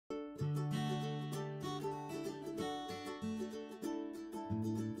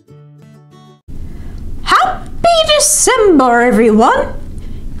December, everyone!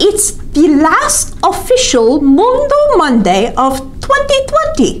 It's the last official Mundo Monday of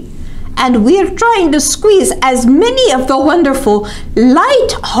 2020, and we're trying to squeeze as many of the wonderful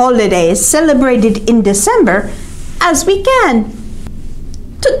light holidays celebrated in December as we can.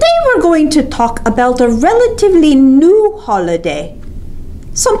 Today we're going to talk about a relatively new holiday,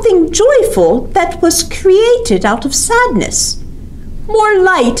 something joyful that was created out of sadness, more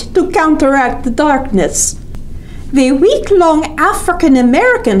light to counteract the darkness. The week-long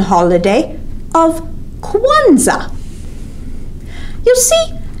African-American holiday of Kwanzaa. You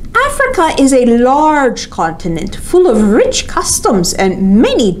see, Africa is a large continent full of rich customs and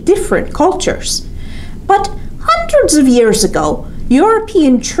many different cultures. But hundreds of years ago,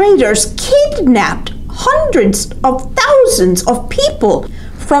 European traders kidnapped hundreds of thousands of people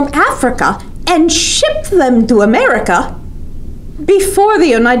from Africa and shipped them to America before the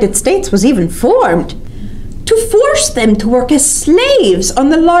United States was even formed, to force them to work as slaves on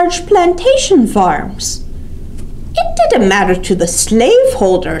the large plantation farms. It didn't matter to the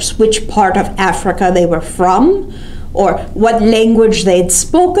slaveholders which part of Africa they were from, or what language they'd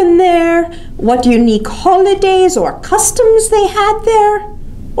spoken there, what unique holidays or customs they had there,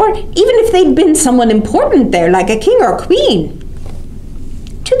 or even if they'd been someone important there, like a king or queen.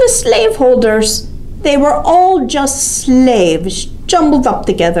 To the slaveholders, they were all just slaves jumbled up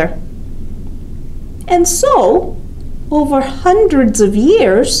together. And so, over hundreds of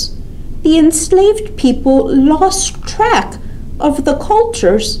years, the enslaved people lost track of the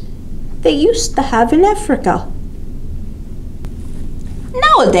cultures they used to have in Africa.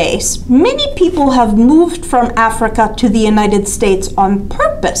 Nowadays, many people have moved from Africa to the United States on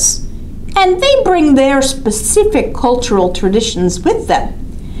purpose, and they bring their specific cultural traditions with them.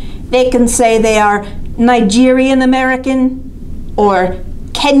 They can say they are Nigerian American, or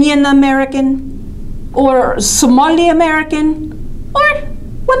Kenyan American, or Somali American, or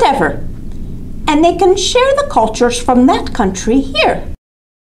whatever. And they can share the cultures from that country here.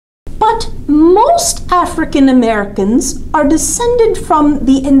 But most African Americans are descended from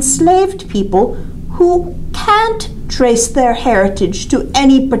the enslaved people who can't trace their heritage to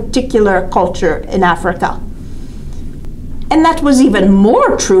any particular culture in Africa. And that was even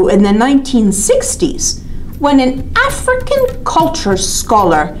more true in the 1960s, when an African culture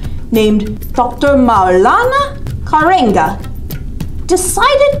scholar named Dr. Maulana Karenga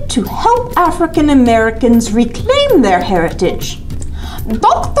decided to help African Americans reclaim their heritage.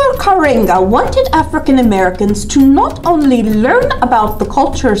 Dr. Karenga wanted African Americans to not only learn about the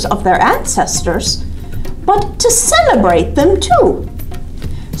cultures of their ancestors, but to celebrate them too.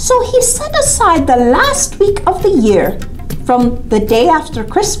 So he set aside the last week of the year, from the day after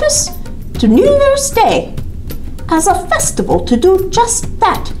Christmas to New Year's Day, as a festival to do just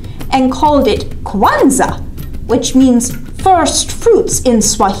that, and called it Kwanzaa, which means first fruits in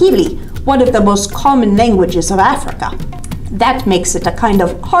Swahili, one of the most common languages of Africa. That makes it a kind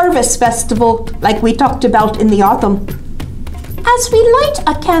of harvest festival, like we talked about in the autumn. As we light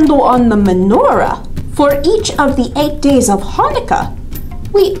a candle on the menorah for each of the 8 days of Hanukkah,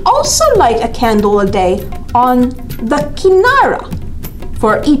 we also light a candle a day on the Kinara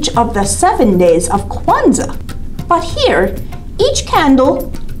for each of the 7 days of Kwanzaa. But here, each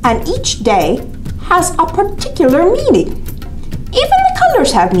candle and each day has a particular meaning. Even the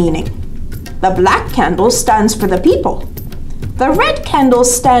colors have meaning. The black candle stands for the people. The red candles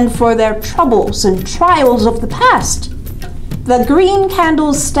stand for their troubles and trials of the past. The green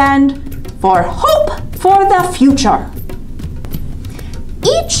candles stand for hope for the future.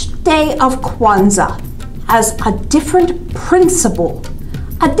 Each day of Kwanzaa has a different principle,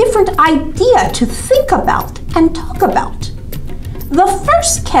 a different idea to think about and talk about. The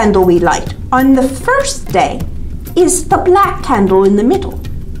first candle we light on the first day is the black candle in the middle.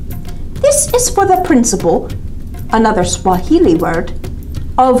 This is for the principle, another Swahili word,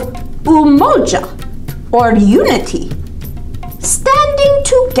 of umoja, or unity, standing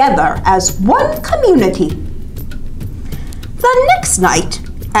together as one community. The next night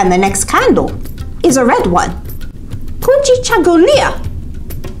and the next candle is a red one, kujichagulia,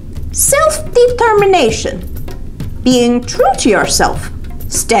 self-determination, being true to yourself,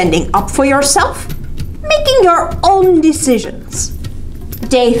 standing up for yourself, making your own decisions.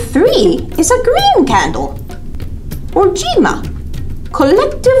 Day 3 is a green candle, Ujima,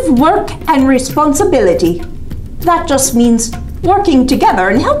 collective work and responsibility. That just means working together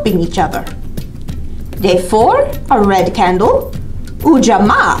and helping each other. Day 4, a red candle,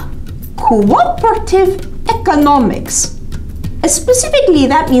 Ujamaa, cooperative economics. Specifically,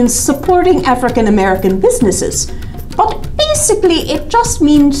 that means supporting African American businesses, but basically it just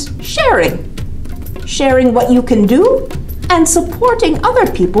means sharing. sharing what you can do, and supporting other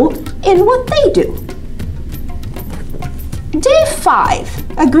people in what they do. Day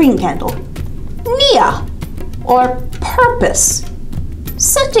 5, a green candle. Nia, or purpose.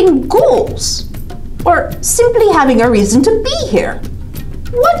 Setting goals, or simply having a reason to be here.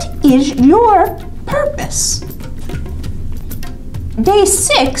 What is your purpose? Day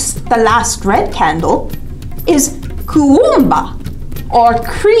 6, the last red candle, is kuumba, or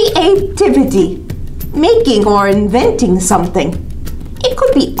creativity, making or inventing something. It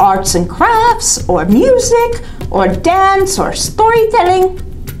could be arts and crafts, or music, or dance, or storytelling.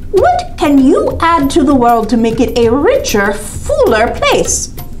 What can you add to the world to make it a richer, fuller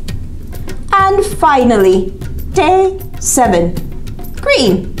place? And finally, day 7,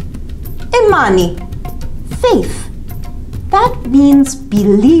 green, imani, faith. That means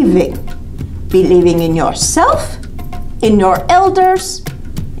believing. Believing in yourself, in your elders,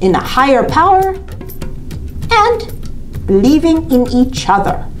 in a higher power, and believing in each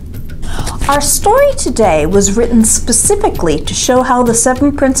other. Our story today was written specifically to show how the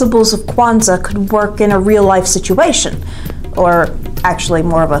 7 principles of Kwanzaa could work in a real-life situation, or actually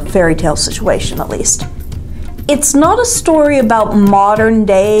more of a fairy tale situation at least. It's not a story about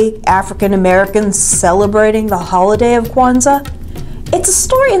modern-day African Americans celebrating the holiday of Kwanzaa. It's a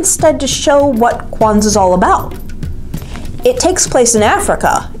story instead to show what Kwanzaa is all about. It takes place in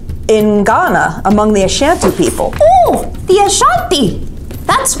Africa, in Ghana, among the Ashanti people. Oh, the Ashanti!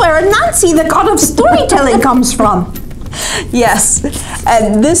 That's where Anansi, the god of storytelling, comes from. Yes,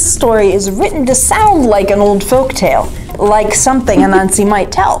 and this story is written to sound like an old folktale, like something Anansi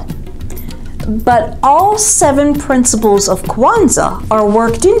might tell. But all 7 principles of Kwanzaa are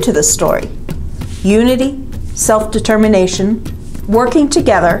worked into the story. Unity, self-determination, working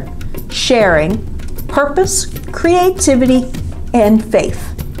together, sharing, purpose, creativity, and faith.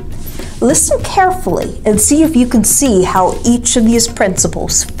 Listen carefully and see if you can see how each of these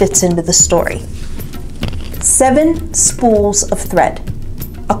principles fits into the story. 7 Spools of Thread,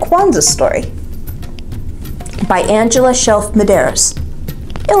 a Kwanzaa story by Angela Shelf Medearis,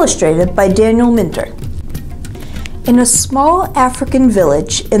 illustrated by Daniel Minter. In a small African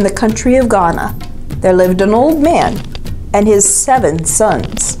village in the country of Ghana, there lived an old man and his 7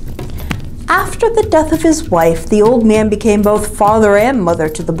 sons. After the death of his wife, the old man became both father and mother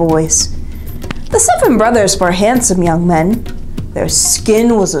to the boys. The 7 brothers were handsome young men. Their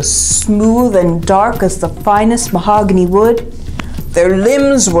skin was as smooth and dark as the finest mahogany wood. Their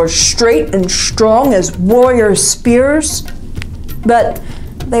limbs were straight and strong as warriors' spears. But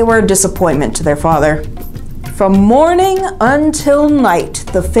they were a disappointment to their father. From morning until night,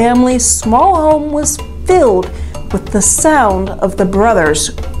 the family's small home was filled with the sound of the brothers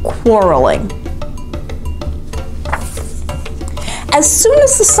quarreling. As soon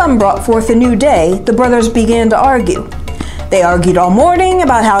as the sun brought forth a new day, the brothers began to argue. They argued all morning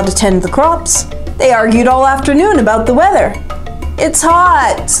about how to tend the crops. They argued all afternoon about the weather. "It's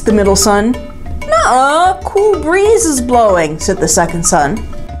hot," said the middle son. "Nuh-uh, cool breeze is blowing," said the second son.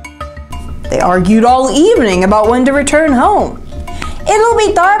 They argued all evening about when to return home. "It'll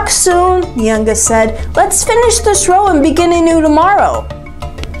be dark soon," the youngest said. "Let's finish this row and begin anew tomorrow."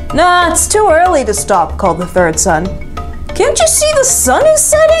 "Nah, it's too early to stop," called the third son. "Can't you see the sun is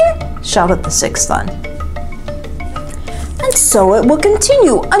setting?" shouted the sixth son. And so it would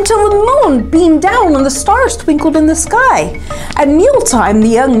continue until the moon beamed down and the stars twinkled in the sky. At mealtime,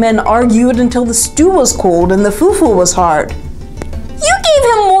 the young men argued until the stew was cold and the fufu was hard. "You gave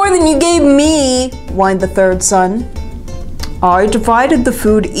him more than you gave me," whined the third son. "I divided the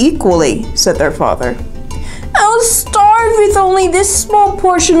food equally," said their father. "I'll starve with only this small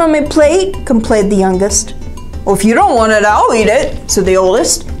portion on my plate," complained the youngest. "Well, if you don't want it, I'll eat it," said the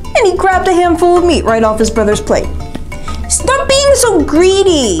oldest, and he grabbed a handful of meat right off his brother's plate. "Stop being so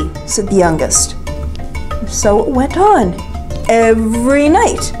greedy," said the youngest. So it went on, every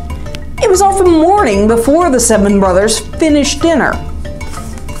night. It was often morning before the 7 brothers finished dinner.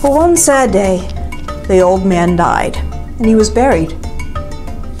 But one sad day, the old man died, and he was buried.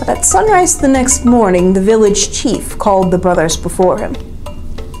 But at sunrise the next morning, the village chief called the brothers before him.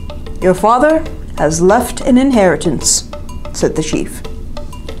 "Your father has left an inheritance," said the chief.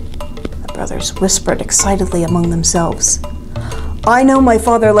 The brothers whispered excitedly among themselves. "I know my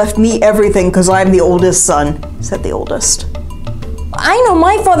father left me everything because I'm the oldest son," said the oldest. "I know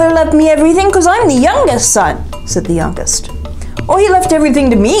my father left me everything because I'm the youngest son," said the youngest. "Oh, he left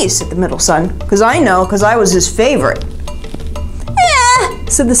everything to me," said the middle son, "because I was his favorite."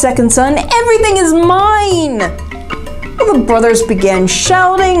 Said the second son, "Everything is mine." Well, the brothers began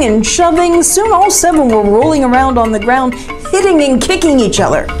shouting and shoving. Soon all 7 were rolling around on the ground, hitting and kicking each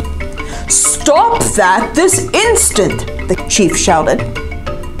other. "Stop that this instant!" the chief shouted.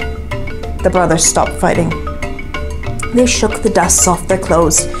 The brothers stopped fighting. They shook the dust off their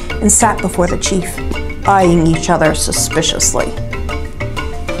clothes and sat before the chief, eyeing each other suspiciously.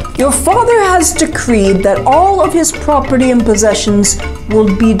 "Your father has decreed that all of his property and possessions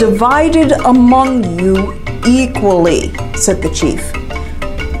will be divided among you equally," said the chief.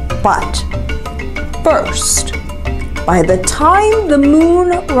 "But first, by the time the moon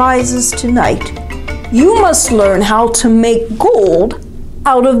rises tonight, you must learn how to make gold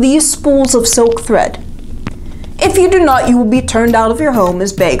out of these spools of silk thread. If you do not, you will be turned out of your home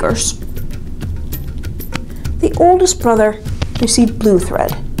as beggars." The oldest brother received blue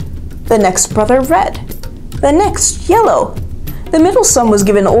thread, the next brother red, the next yellow. The middle son was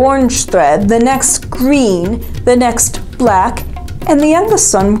given orange thread, the next green, the next black, and the youngest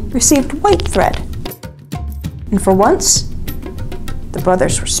son received white thread. And for once, the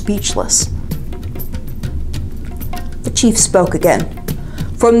brothers were speechless. The chief spoke again.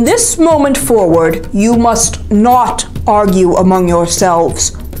 "From this moment forward, you must not argue among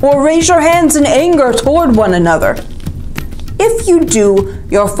yourselves or raise your hands in anger toward one another. If you do,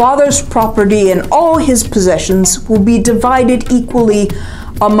 your father's property and all his possessions will be divided equally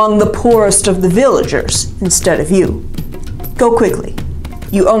among the poorest of the villagers instead of you. Go quickly.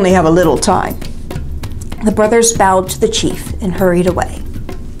 You only have a little time." The brothers bowed to the chief and hurried away.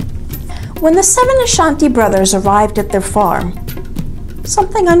 When the 7 Ashanti brothers arrived at their farm,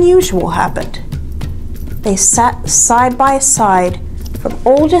 something unusual happened. They sat side by side from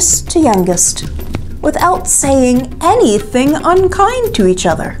oldest to youngest without saying anything unkind to each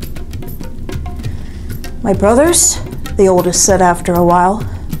other. "My brothers," the oldest said after a while,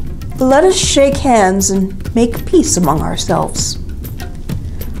 "let us shake hands and make peace among ourselves."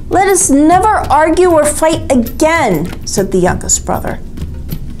 "Let us never argue or fight again," said the youngest brother.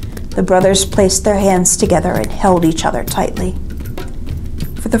 The brothers placed their hands together and held each other tightly.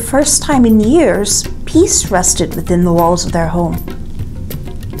 For the first time in years, peace rested within the walls of their home.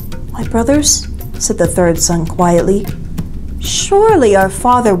 "My brothers," said the third son quietly, "surely our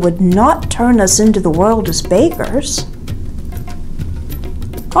father would not turn us into the world as beggars."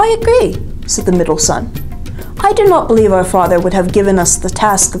 "I agree," said the middle son. "I do not believe our father would have given us the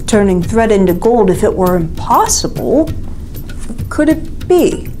task of turning thread into gold if it were impossible." "Could it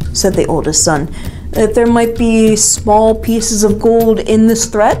be," said the oldest son, "that there might be small pieces of gold in this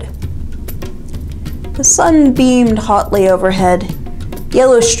thread?" The sun beamed hotly overhead.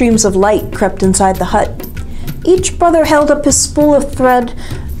 Yellow streams of light crept inside the hut. Each brother held up his spool of thread.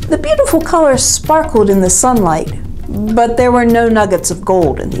 The beautiful colors sparkled in the sunlight, but there were no nuggets of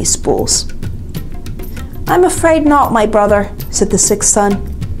gold in these spools. "I'm afraid not, my brother," said the sixth son.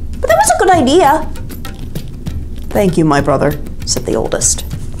 "But that was a good idea." "Thank you, my brother," said the oldest.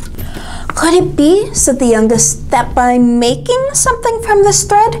 "Could it be," said the youngest, "that by making something from this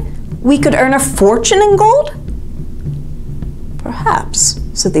thread, we could earn a fortune in gold?" "Perhaps,"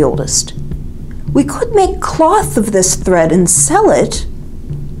 said the oldest. "We could make cloth of this thread and sell it.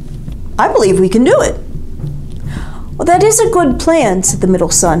 I believe we can do it." "Well, that is a good plan," said the middle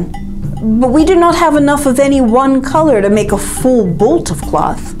son. "But we do not have enough of any one color to make a full bolt of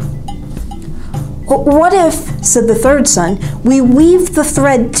cloth." "What if," said the third son, "we weave the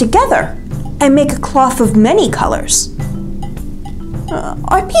thread together and make a cloth of many colors?"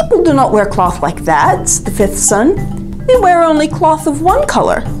 "Our people do not wear cloth like that," said the fifth son. "We wear only cloth of one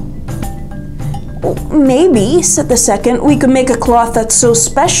color." "Maybe," said the second, "we could make a cloth that's so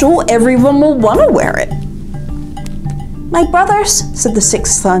special everyone will want to wear it." "My brothers," said the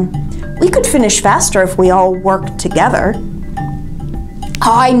sixth son, "we could finish faster if we all worked together."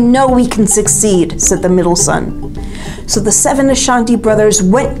 "I know we can succeed," said the middle son. So the 7 Ashanti brothers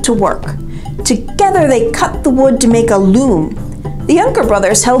went to work. Together they cut the wood to make a loom. The younger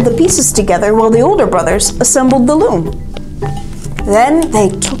brothers held the pieces together while the older brothers assembled the loom. Then they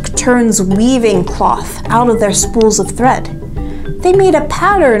took turns weaving cloth out of their spools of thread. They made a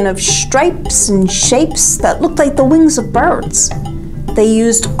pattern of stripes and shapes that looked like the wings of birds. They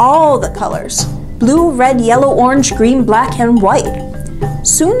used all the colors: blue, red, yellow, orange, green, black, and white.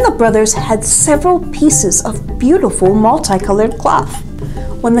 Soon the brothers had several pieces of beautiful multicolored cloth.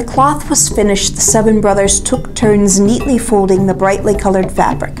 When the cloth was finished, the 7 brothers took turns neatly folding the brightly colored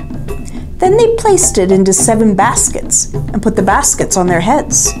fabric. Then they placed it into 7 baskets and put the baskets on their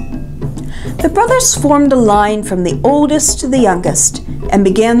heads. The brothers formed a line from the oldest to the youngest and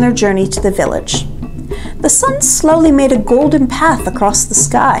began their journey to the village. The sun slowly made a golden path across the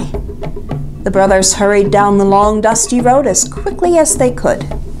sky. The brothers hurried down the long, dusty road as quickly as they could.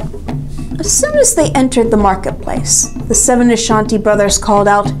 As soon as they entered the marketplace, the 7 Ashanti brothers called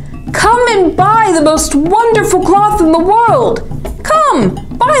out, Come and buy the most wonderful cloth in the world! Come,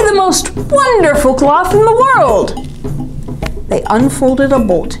 buy the most wonderful cloth in the world! They unfolded a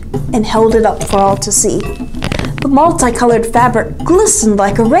bolt and held it up for all to see. The multicolored fabric glistened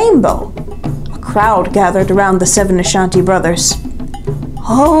like a rainbow. A crowd gathered around the seven Ashanti brothers.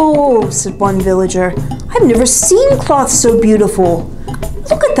 "Oh," said one villager, "I've never seen cloth so beautiful.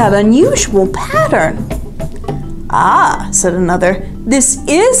 Look at that unusual pattern." "Ah," said another, "this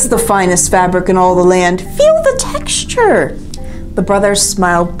is the finest fabric in all the land. Feel the texture." The brothers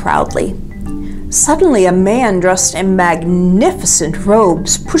smiled proudly. Suddenly, a man dressed in magnificent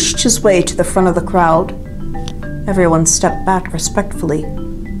robes pushed his way to the front of the crowd. Everyone stepped back respectfully.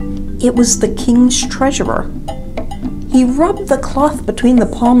 It was the king's treasurer. He rubbed the cloth between the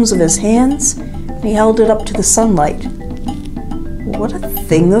palms of his hands, and he held it up to the sunlight. "What a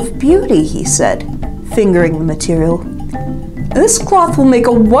thing of beauty," he said, fingering the material. "This cloth will make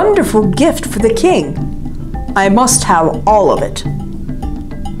a wonderful gift for the king. I must have all of it."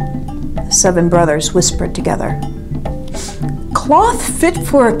 The seven brothers whispered together. "Cloth fit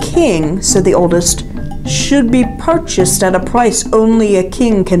for a king," said the oldest, "should be purchased at a price only a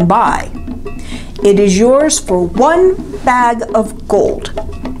king can buy. It is yours for 1 bag of gold."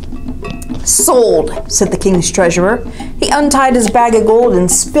 "Sold," said the king's treasurer. He untied his bag of gold and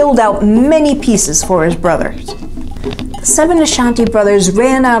spilled out many pieces for his brothers. The seven Ashanti brothers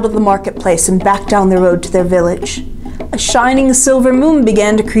ran out of the marketplace and back down the road to their village. A shining silver moon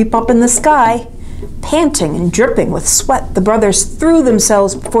began to creep up in the sky. Panting and dripping with sweat, the brothers threw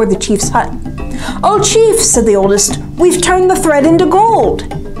themselves before the chief's hut. "Oh, chief," said the oldest, "we've turned the thread into gold."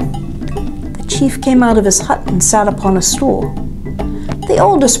 The chief came out of his hut and sat upon a stool. The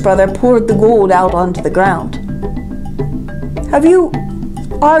oldest brother poured the gold out onto the ground. "Have you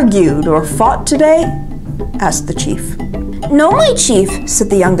argued or fought today?" asked the chief. "No, my chief," said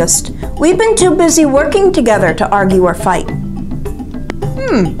the youngest. "We've been too busy working together to argue or fight."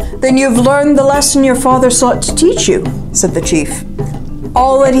 "Then you've learned the lesson your father sought to teach you," said the chief.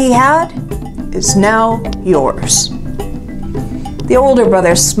 "All that he had is now yours." The older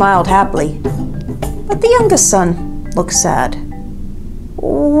brother smiled happily, but the youngest son looked sad.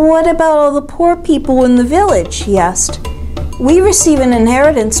 "What about all the poor people in the village?" he asked. "We receive an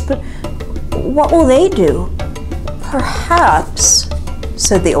inheritance, but what will they do?" "Perhaps,"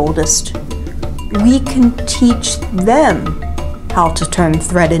 said the oldest, "we can teach them how to turn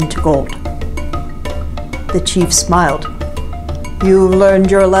thread into gold." The chief smiled. "You've learned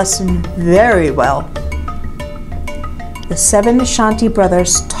your lesson very well." The seven Ashanti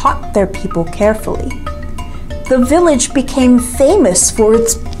brothers taught their people carefully. The village became famous for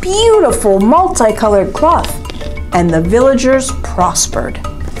its beautiful multicolored cloth, and the villagers prospered.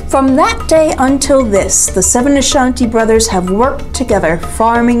 From that day until this, the seven Ashanti brothers have worked together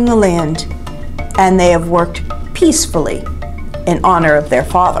farming the land, and they have worked peacefully in honor of their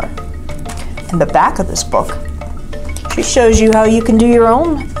father. In the back of this book, she shows you how you can do your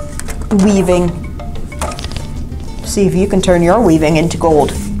own weaving. See if you can turn your weaving into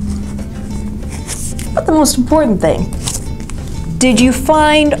gold. But the most important thing, did you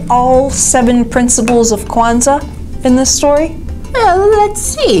find all 7 principles of Kwanzaa in this story? Well, let's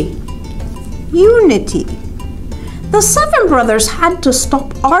see. Unity. The 7 brothers had to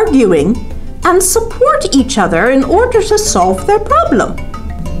stop arguing and support each other in order to solve their problem.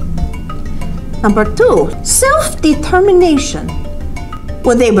 Number 2, self-determination.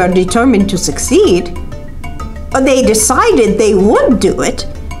 Well, they were determined to succeed. They decided they would do it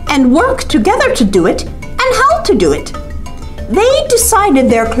and work together to do it and how to do it. They decided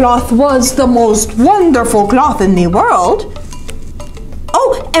their cloth was the most wonderful cloth in the world.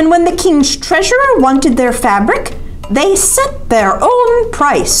 Oh, and when the king's treasurer wanted their fabric, they set their own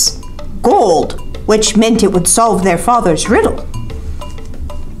price, gold, which meant it would solve their father's riddle.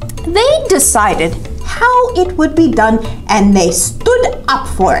 They decided how it would be done, and they stood up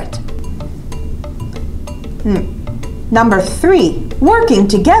for it. Number 3, working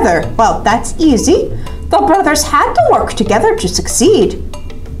together. Well, that's easy. The brothers had to work together to succeed.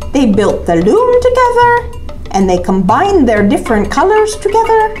 They built the loom together, and they combined their different colors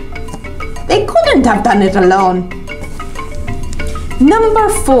together. They couldn't have done it alone. Number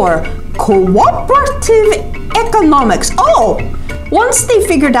 4, cooperative economics. Oh, once they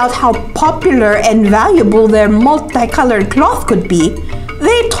figured out how popular and valuable their multicolored cloth could be,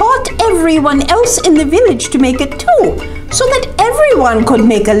 they taught everyone else in the village to make it too, so that everyone could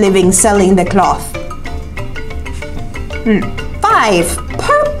make a living selling the cloth. 5,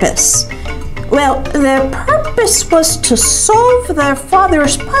 purpose. Well, their purpose was to solve their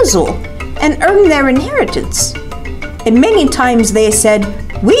father's puzzle and earn their inheritance. And many times they said,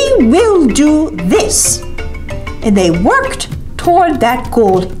 We will do this. And they worked toward that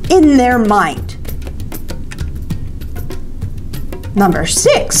goal in their mind. Number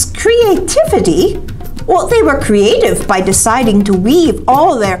 6, creativity. Well, they were creative by deciding to weave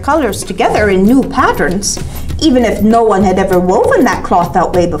all their colors together in new patterns, even if no one had ever woven that cloth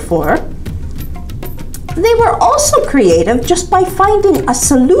that way before. They were also creative just by finding a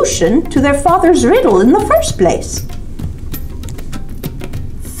solution to their father's riddle in the first place.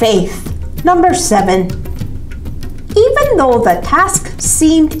 Faith. Number 7. Even though the task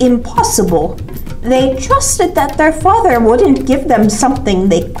seemed impossible, they trusted that their father wouldn't give them something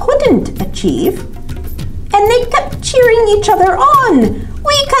they couldn't achieve. And they kept cheering each other on.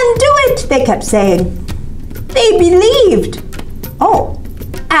 We can do it, they kept saying. They believed. Oh,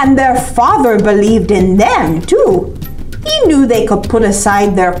 and their father believed in them too. He knew they could put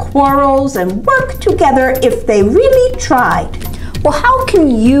aside their quarrels and work together if they really tried. Well, how can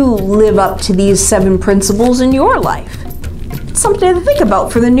you live up to these 7 principles in your life? It's something to think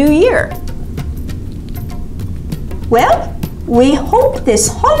about for the new year. Well, we hope this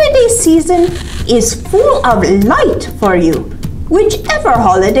holiday season is full of light for you, whichever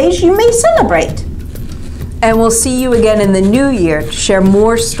holidays you may celebrate. And we'll see you again in the new year to share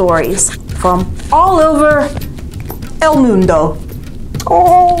more stories from all over El Mundo.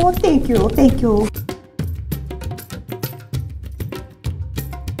 Oh, thank you, thank you.